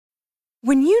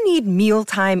When you need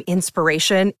mealtime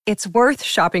inspiration, it's worth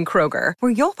shopping Kroger,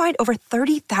 where you'll find over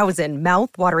 30,000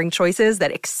 mouth-watering choices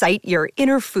that excite your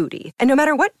inner foodie. And no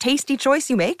matter what tasty choice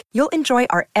you make, you'll enjoy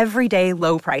our everyday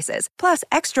low prices, plus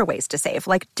extra ways to save,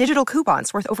 like digital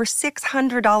coupons worth over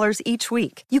 $600 each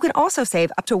week. You can also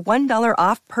save up to $1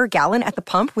 off per gallon at the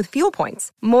pump with fuel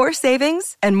points. More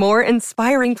savings and more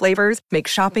inspiring flavors make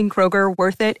shopping Kroger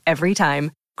worth it every time.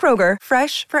 Kroger,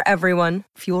 fresh for everyone.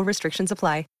 Fuel restrictions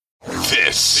apply.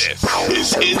 This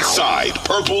is Inside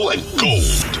Purple and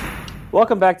Gold.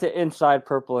 Welcome back to Inside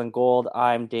Purple and Gold.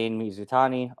 I'm Dane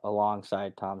Mizutani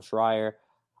alongside Tom Schreier.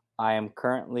 I am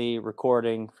currently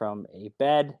recording from a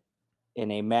bed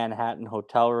in a Manhattan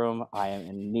hotel room. I am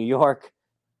in New York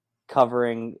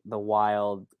covering the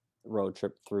wild road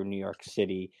trip through New York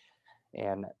City.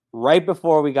 And right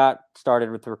before we got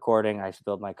started with the recording, I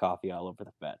spilled my coffee all over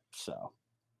the bed. So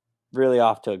really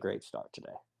off to a great start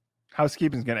today.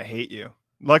 Housekeeping's gonna hate you.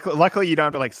 Luckily, you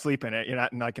don't have to sleep in it. You're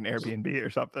not in like an Airbnb or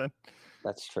something.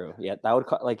 That's true. Yeah, that would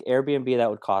like Airbnb. That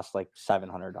would cost like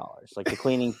 $700. Like the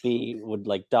cleaning fee would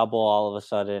like double all of a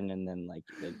sudden, and then like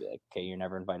they'd be like, okay, you're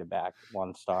never invited back.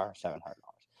 1 star, $700.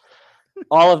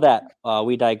 All of that.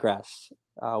 We digress.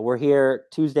 We're here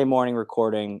Tuesday morning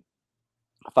recording,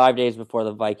 5 days before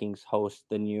the Vikings host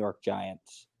the New York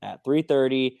Giants at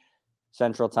 3:30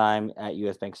 Central Time at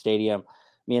US Bank Stadium.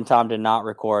 Me and Tom did not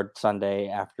record Sunday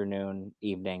afternoon,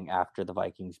 evening after the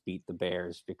Vikings beat the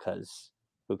Bears because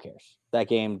who cares? That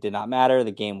game did not matter.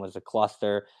 The game was a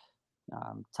cluster.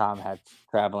 Tom had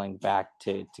traveling back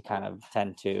to kind of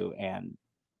tend to, and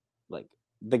like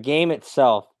the game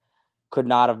itself could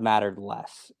not have mattered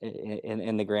less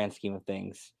in the grand scheme of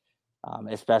things,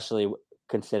 especially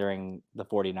considering the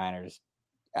 49ers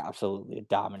absolutely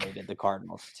dominated the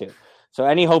Cardinals too. So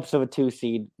any hopes of a 2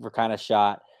 seed were kind of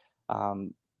shot.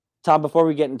 Tom, before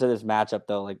we get into this matchup,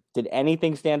 though, like, did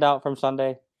anything stand out from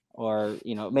Sunday, or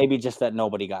maybe just that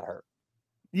nobody got hurt?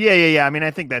 Yeah. I mean,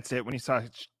 I think that's it. When you saw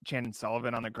Chandon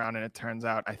Sullivan on the ground, and it turns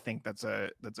out, I think that's a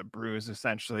bruise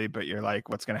essentially. But you're like,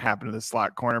 what's going to happen to the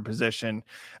slot corner position?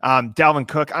 Dalvin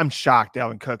Cook, I'm shocked.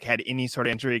 Dalvin Cook had any sort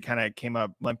of injury, kind of came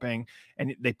up limping,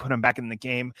 and they put him back in the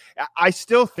game. I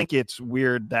still think it's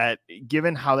weird that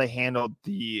given how they handled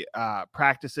the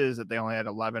practices, that they only had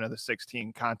 11 of the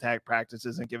 16 contact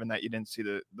practices, and given that you didn't see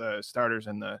the starters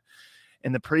in the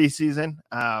preseason.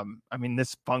 I mean,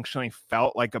 this functionally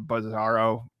felt like a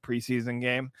bizarro preseason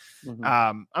game. Mm-hmm.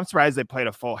 I'm surprised they played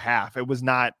a full half. It was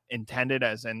not intended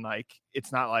as in like,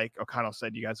 it's not like O'Connell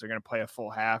said, you guys are going to play a full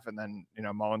half and then,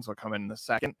 Mullins will come in the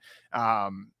second.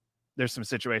 There's some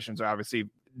situations where obviously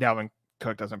Dalvin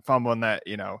Cook doesn't fumble in that,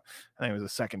 I think it was a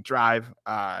second drive.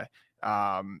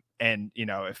 And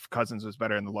if Cousins was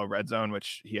better in the low red zone,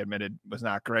 which he admitted was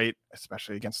not great,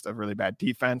 especially against a really bad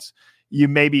defense, you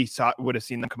maybe would have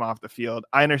seen them come off the field.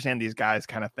 I understand these guys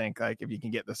kind of think like, if you can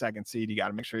get the second seed, you got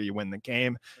to make sure you win the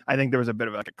game. I think there was a bit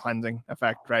of like a cleansing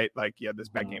effect, right? Like you had this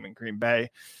bad game in Green Bay,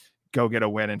 go get a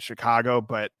win in Chicago.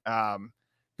 But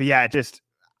yeah,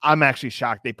 I'm actually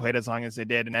shocked they played as long as they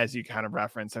did. And as you kind of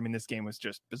referenced, I mean, this game was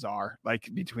just bizarre,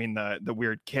 like between the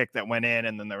weird kick that went in,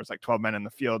 and then there was like 12 men in the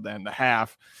field and the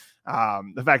half.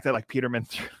 The fact that like Peterman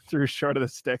threw short of the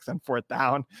sticks on 4th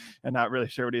down and not really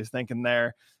sure what he was thinking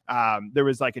there. There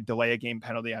was like a delay of game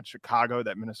penalty on Chicago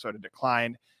that Minnesota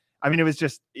declined. I mean, it was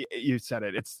just, you said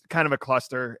it, it's kind of a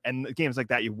cluster, and games like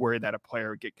that, you worry that a player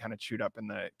would get kind of chewed up in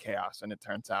the chaos. And it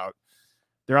turns out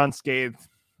they're unscathed.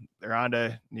 They're on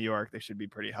to New York. They should be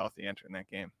pretty healthy entering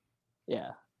that game.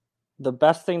 Yeah. The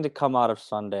best thing to come out of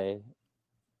Sunday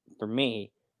for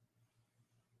me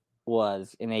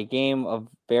was, in a game of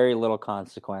very little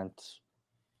consequence,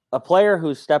 a player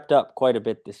who stepped up quite a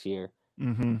bit this year,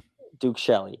 Duke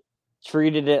Shelley,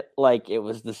 treated it like it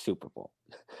was the Super Bowl.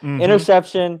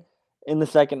 Interception in the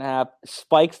second half,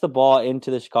 spikes the ball into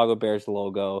the Chicago Bears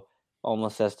logo,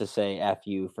 almost as to say, F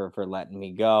you for letting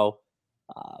me go.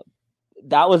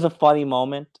 That was a funny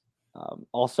moment.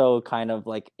 Also kind of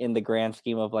like in the grand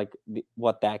scheme of like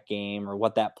what that game or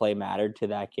what that play mattered to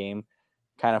that game.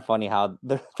 Kind of funny how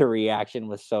the reaction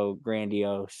was so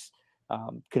grandiose,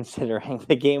 considering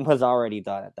the game was already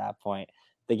done at that point.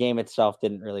 The game itself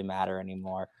didn't really matter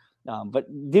anymore. But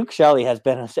Duke Shelley has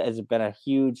been a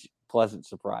huge, pleasant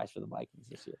surprise for the Vikings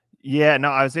this year. Yeah, no,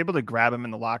 I was able to grab him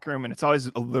in the locker room, and it's always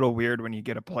a little weird when you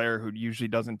get a player who usually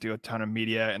doesn't do a ton of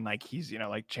media, and like he's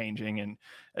like changing, and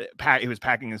he was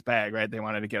packing his bag, right? They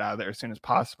wanted to get out of there as soon as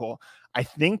possible. I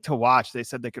think to watch, they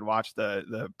said they could watch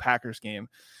the Packers game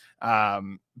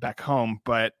back home,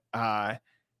 but I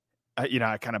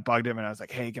kind of bugged him, and I was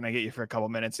like, hey, can I get you for a couple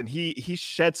minutes? And he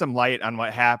shed some light on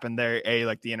what happened there.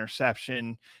 Like the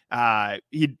interception,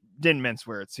 he didn't mince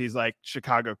words. He's like,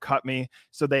 Chicago cut me.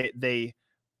 So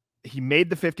he made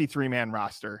the 53-man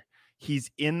roster.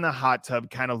 He's in the hot tub,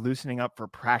 kind of loosening up for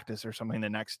practice or something the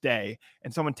next day.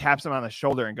 And someone taps him on the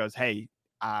shoulder and goes, hey,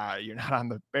 you're not on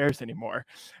the Bears anymore.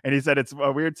 And he said, it's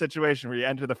a weird situation where you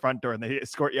enter the front door and they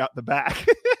escort you out the back.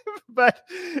 But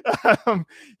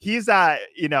he's,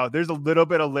 there's a little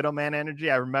bit of little man energy.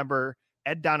 I remember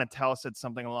Ed Donatell said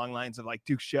something along the lines of like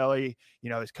Duke Shelley,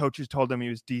 his coaches told him he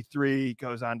was D3. He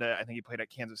goes on to, I think he played at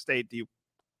Kansas State,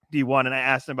 D1, and I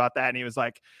asked him about that, and he was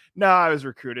like, no, I was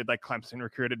recruited, like Clemson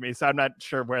recruited me. So I'm not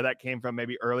sure where that came from,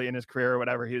 maybe early in his career or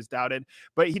whatever. He was doubted,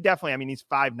 but he definitely, he's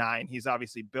 5'9", he's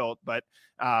obviously built, but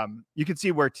you can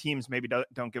see where teams maybe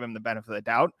don't give him the benefit of the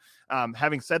doubt.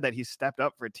 Having said that, he's stepped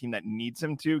up for a team that needs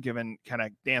him to, given kind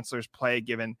of Dantzler's play,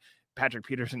 given Patrick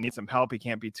Peterson needs some help. He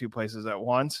can't be two places at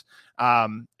once.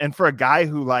 And for a guy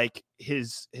who, like,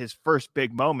 his first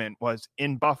big moment was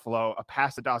in Buffalo, a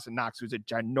pass to Dawson Knox, who's a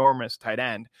ginormous tight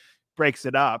end, breaks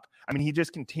it up. He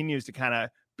just continues to kind of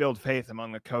build faith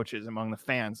among the coaches, among the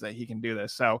fans, that he can do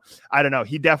this. So I don't know.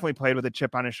 He definitely played with a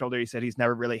chip on his shoulder. He said he's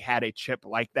never really had a chip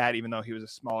like that, even though he was a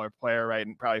smaller player, right?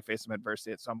 And probably faced some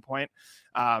adversity at some point.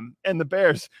 And the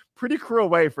Bears, pretty cruel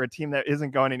way for a team that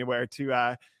isn't going anywhere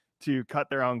to cut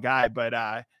their own guy. But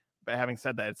having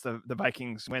said that, it's the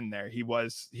Vikings win there. He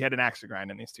had an axe to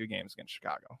grind in these two games against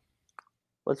Chicago.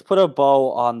 Let's put a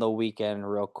bow on the weekend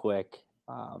real quick.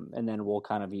 And then we'll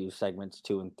kind of use segments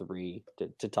 2 and 3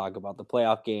 to talk about the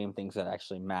playoff game, things that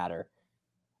actually matter.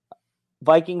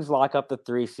 Vikings lock up the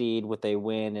 3 seed with a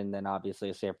win, and then obviously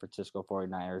a San Francisco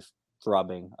 49ers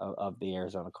drubbing of the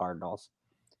Arizona Cardinals.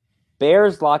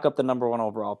 Bears lock up the number 1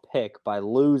 overall pick by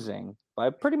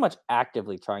pretty much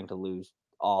actively trying to lose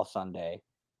all Sunday.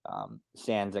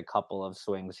 Sans a couple of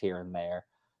swings here and there.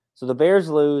 So the Bears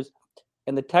lose,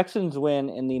 and the Texans win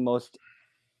in the most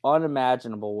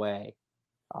unimaginable way.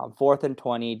 4th and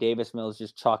 20, Davis Mills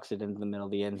just chucks it into the middle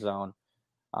of the end zone.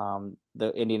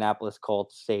 The Indianapolis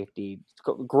Colts safety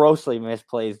grossly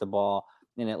misplays the ball,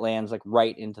 and it lands like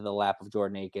right into the lap of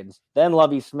Jordan Akins. Then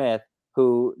Lovie Smith,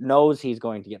 who knows he's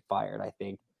going to get fired, I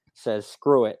think, says,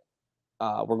 screw it.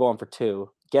 We're going for 2.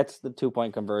 Gets the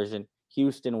 2-point conversion.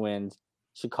 Houston wins.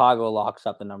 Chicago locks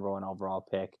up the number 1 overall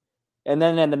pick. And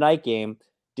then in the night game,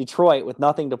 Detroit, with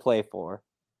nothing to play for,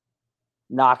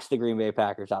 knocks the Green Bay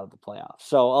Packers out of the playoffs.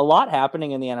 So a lot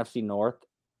happening in the NFC North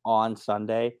on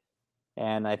Sunday.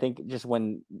 And I think just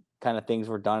when kind of things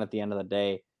were done at the end of the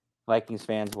day, Vikings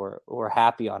fans were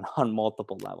happy on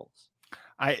multiple levels.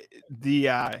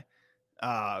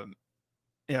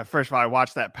 First of all, I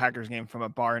watched that Packers game from a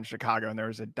bar in Chicago, and there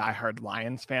was a diehard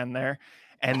Lions fan there.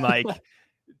 And like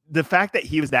the fact that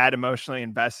he was that emotionally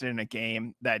invested in a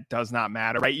game that does not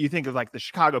matter, right? You think of like the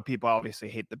Chicago people obviously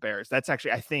hate the Bears. That's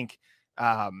actually, I think,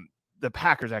 the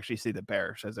Packers actually see the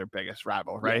Bears as their biggest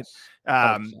rival, right?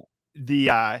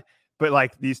 Yes. But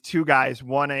like these two guys,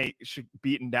 one a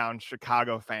beaten down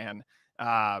Chicago fan,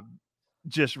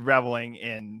 just reveling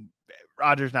in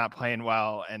Rodgers not playing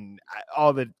well and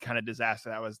all the kind of disaster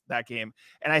that was that game.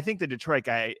 And I think the Detroit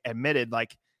guy admitted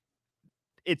like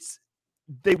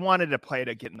they wanted to play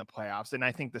to get in the playoffs. And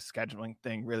I think the scheduling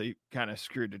thing really kind of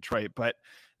screwed Detroit, but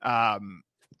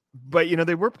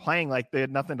they were playing like they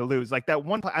had nothing to lose. Like that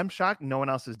one play, I'm shocked no one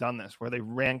else has done this, where they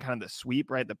ran kind of the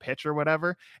sweep, right? The pitch or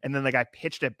whatever. And then the guy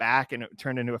pitched it back and it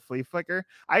turned into a flea flicker.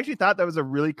 I actually thought that was a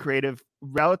really creative,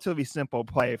 relatively simple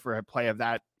play for a play of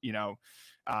that,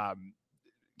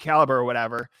 caliber or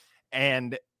whatever.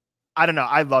 And I don't know.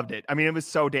 I loved it. It was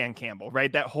so Dan Campbell,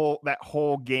 right? That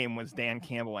whole game was Dan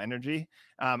Campbell energy.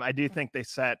 I do think they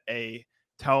set a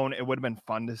tone. It would have been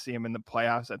fun to see him in the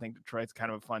playoffs. I think Detroit's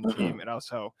kind of a fun team, and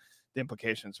also the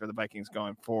implications for the Vikings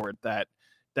going forward that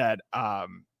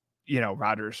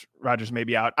Rodgers may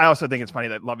be out. I also think it's funny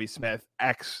that Lovie Smith,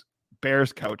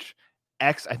 ex-Bears coach,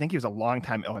 I think he was a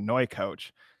longtime Illinois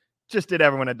coach, just did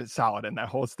everyone a solid in that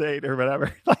whole state or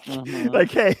whatever. Like,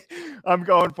 hey, I'm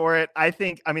going for it. I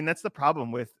think, that's the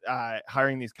problem with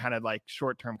hiring these kind of like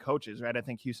short-term coaches, right? I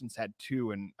think Houston's had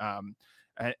 2 in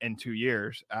 2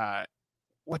 years.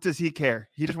 What does he care?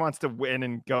 He just wants to win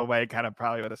and go away kind of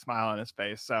probably with a smile on his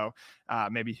face. So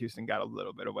maybe Houston got a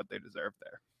little bit of what they deserved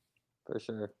there. For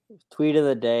sure. Tweet of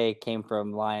the day came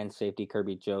from Lions safety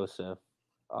Kirby Joseph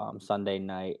Sunday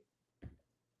night.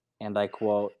 And I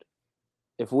quote,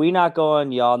 "If we not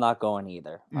going, y'all not going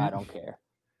either. I don't care."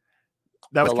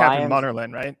 That was Captain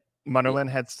Munnerlyn, right? Munnerlyn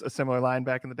had a similar line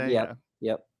back in the day.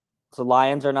 Yep. So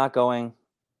Lions are not going.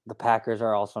 The Packers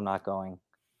are also not going.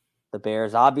 The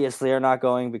Bears obviously are not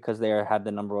going because they had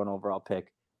the number 1 overall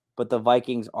pick. But the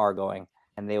Vikings are going,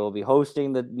 and they will be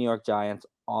hosting the New York Giants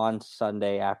on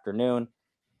Sunday afternoon.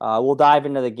 We'll dive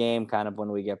into the game kind of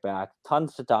when we get back.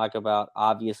 Tons to talk about.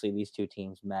 Obviously, these two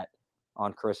teams met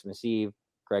on Christmas Eve.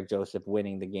 Greg Joseph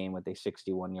winning the game with a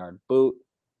 61-yard boot.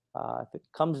 If it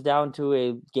comes down to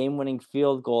a game-winning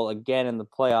field goal again in the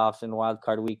playoffs in Wild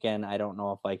Card Weekend, I don't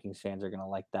know if Vikings fans are going to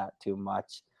like that too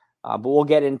much. But we'll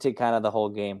get into kind of the whole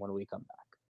game when we come back.